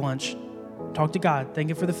pray over the lunch. Talk to God.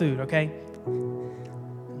 Thank Him for the food, okay?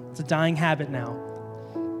 It's a dying habit now.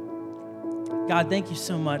 God, thank you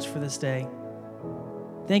so much for this day.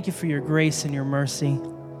 Thank you for your grace and your mercy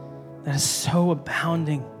that is so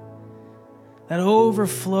abounding, that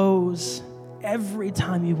overflows every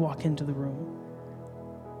time you walk into the room.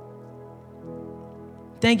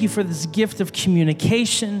 Thank you for this gift of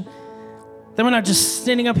communication, that we're not just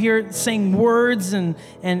standing up here saying words and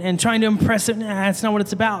trying to impress it. Nah, that's not what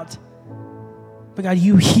it's about. But God,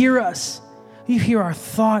 you hear us. You hear our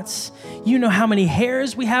thoughts. You know how many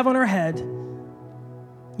hairs we have on our head.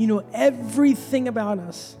 You know everything about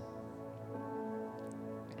us.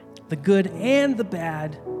 The good and the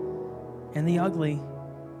bad and the ugly.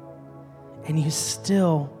 And you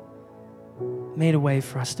still made a way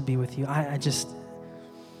for us to be with you. I just...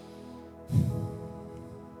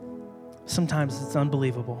 Sometimes it's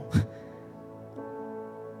unbelievable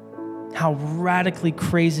how radically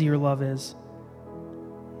crazy your love is.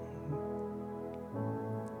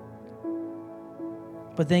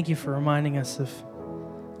 But thank you for reminding us of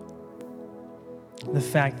the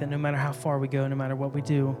fact that no matter how far we go, no matter what we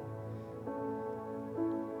do,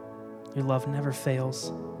 your love never fails.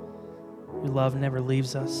 Your love never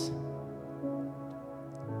leaves us.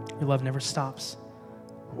 Your love never stops.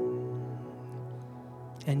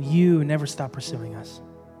 and you never stop pursuing us.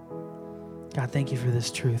 God, thank you for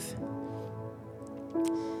this truth.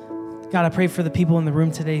 God, I pray for the people in the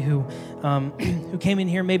room today who came in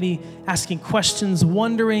here maybe asking questions,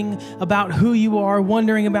 wondering about who you are,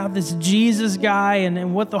 wondering about this Jesus guy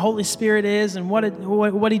and what the Holy Spirit is and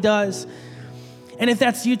what he does. And if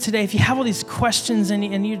that's you today, if you have all these questions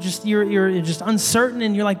and you're just uncertain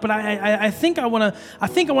and you're like, but I think I want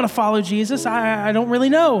to follow Jesus. I don't really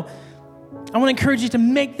know. I want to encourage you to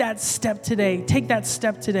make that step today. Take that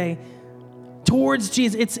step today towards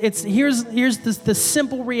Jesus. Here's the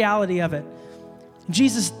simple reality of it.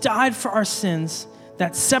 Jesus died for our sins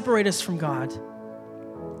that separate us from God.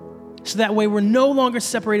 So that way we're no longer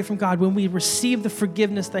separated from God when we receive the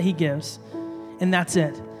forgiveness that he gives. And that's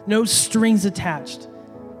it. No strings attached.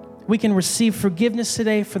 We can receive forgiveness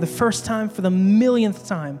today for the first time, for the millionth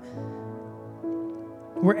time.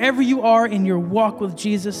 Wherever you are in your walk with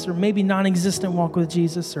Jesus, or maybe non-existent walk with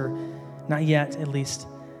Jesus, or not yet at least,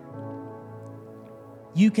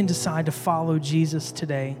 you can decide to follow Jesus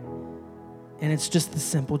today. And it's just this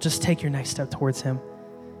simple. Just take your next step towards him.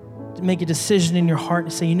 Make a decision in your heart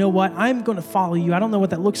and say, you know what? I'm going to follow you. I don't know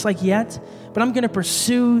what that looks like yet, but I'm going to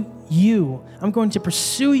pursue you. I'm going to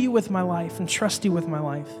pursue you with my life and trust you with my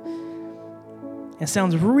life. It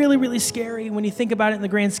sounds really, really scary when you think about it in the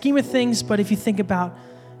grand scheme of things, but if you think about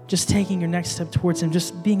just taking your next step towards him,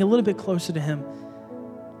 just being a little bit closer to him,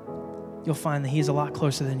 you'll find that he's a lot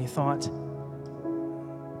closer than you thought.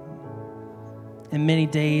 And many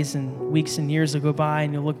days and weeks and years will go by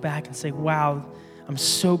and you'll look back and say, wow, I'm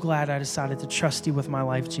so glad I decided to trust you with my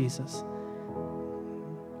life, Jesus.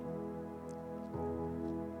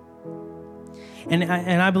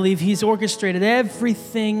 And I believe he's orchestrated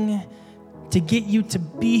everything to get you to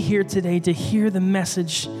be here today, to hear the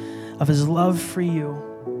message of his love for you.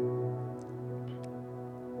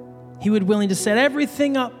 He would willing to set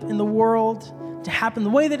everything up in the world to happen the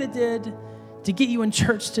way that it did, to get you in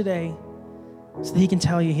church today, so that he can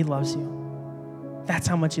tell you he loves you. That's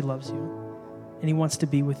how much he loves you. And he wants to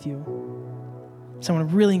be with you. So I want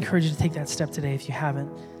to really encourage you to take that step today if you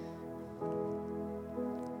haven't.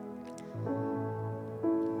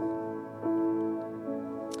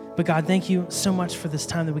 But God, thank you so much for this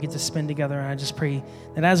time that we get to spend together. And I just pray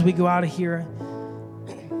that as we go out of here,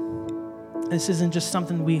 this isn't just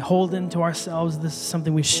something we hold into ourselves. This is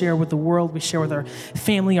something we share with the world. We share with our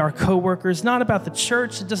family, our coworkers. Not about the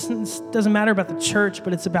church. It doesn't matter about the church,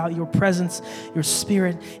 but it's about your presence, your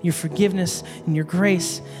spirit, your forgiveness, and your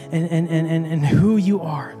grace, and who you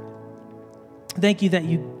are. Thank you that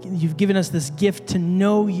you've given us this gift to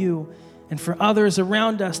know you, and for others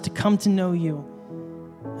around us to come to know you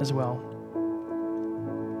as well.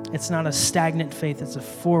 It's not a stagnant faith. It's a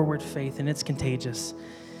forward faith, and it's contagious.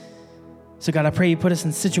 So God, I pray you put us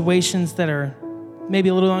in situations that are maybe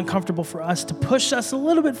a little uncomfortable for us, to push us a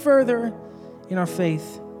little bit further in our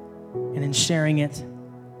faith and in sharing it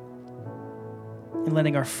and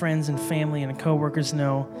letting our friends and family and coworkers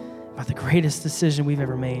know about the greatest decision we've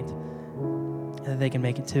ever made, and that they can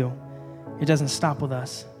make it too. It doesn't stop with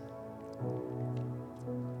us.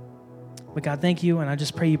 But God, thank you, and I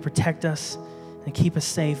just pray you protect us and keep us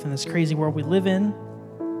safe in this crazy world we live in.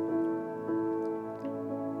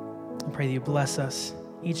 I pray that you bless us,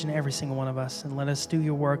 each and every single one of us, and let us do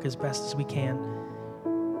your work as best as we can.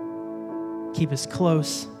 Keep us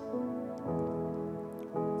close.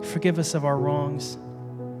 Forgive us of our wrongs.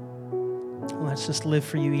 Let's just live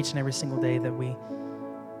for you each and every single day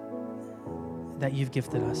that you've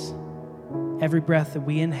gifted us. Every breath that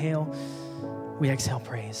we inhale, we exhale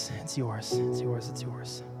praise. It's yours. It's yours. It's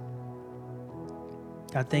yours.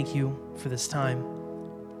 God, thank you for this time.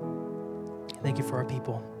 Thank you for our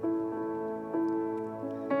people.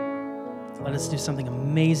 Let us do something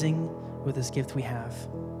amazing with this gift we have.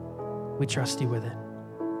 We trust you with it.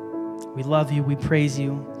 We love you, we praise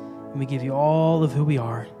you, and we give you all of who we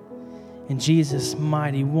are. In Jesus'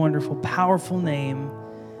 mighty, wonderful, powerful name,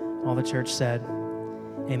 all the church said,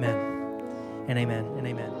 amen, and amen, and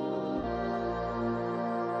amen.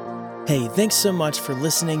 Hey, thanks so much for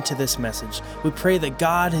listening to this message. We pray that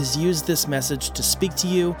God has used this message to speak to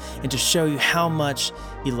you and to show you how much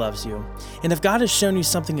he loves you. And if God has shown you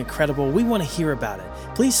something incredible, we want to hear about it.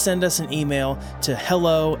 Please send us an email to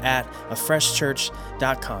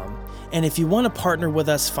hello@afreshchurch.com. And if you want to partner with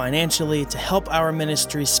us financially to help our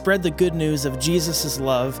ministry spread the good news of Jesus'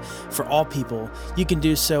 love for all people, you can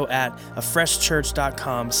do so at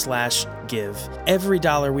afreshchurch.com/give. Every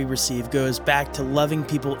dollar we receive goes back to loving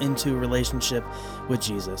people into a relationship with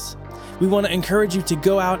Jesus. We want to encourage you to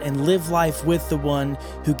go out and live life with the one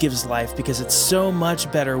who gives life, because it's so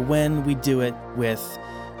much better when we do it with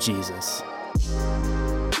Jesus.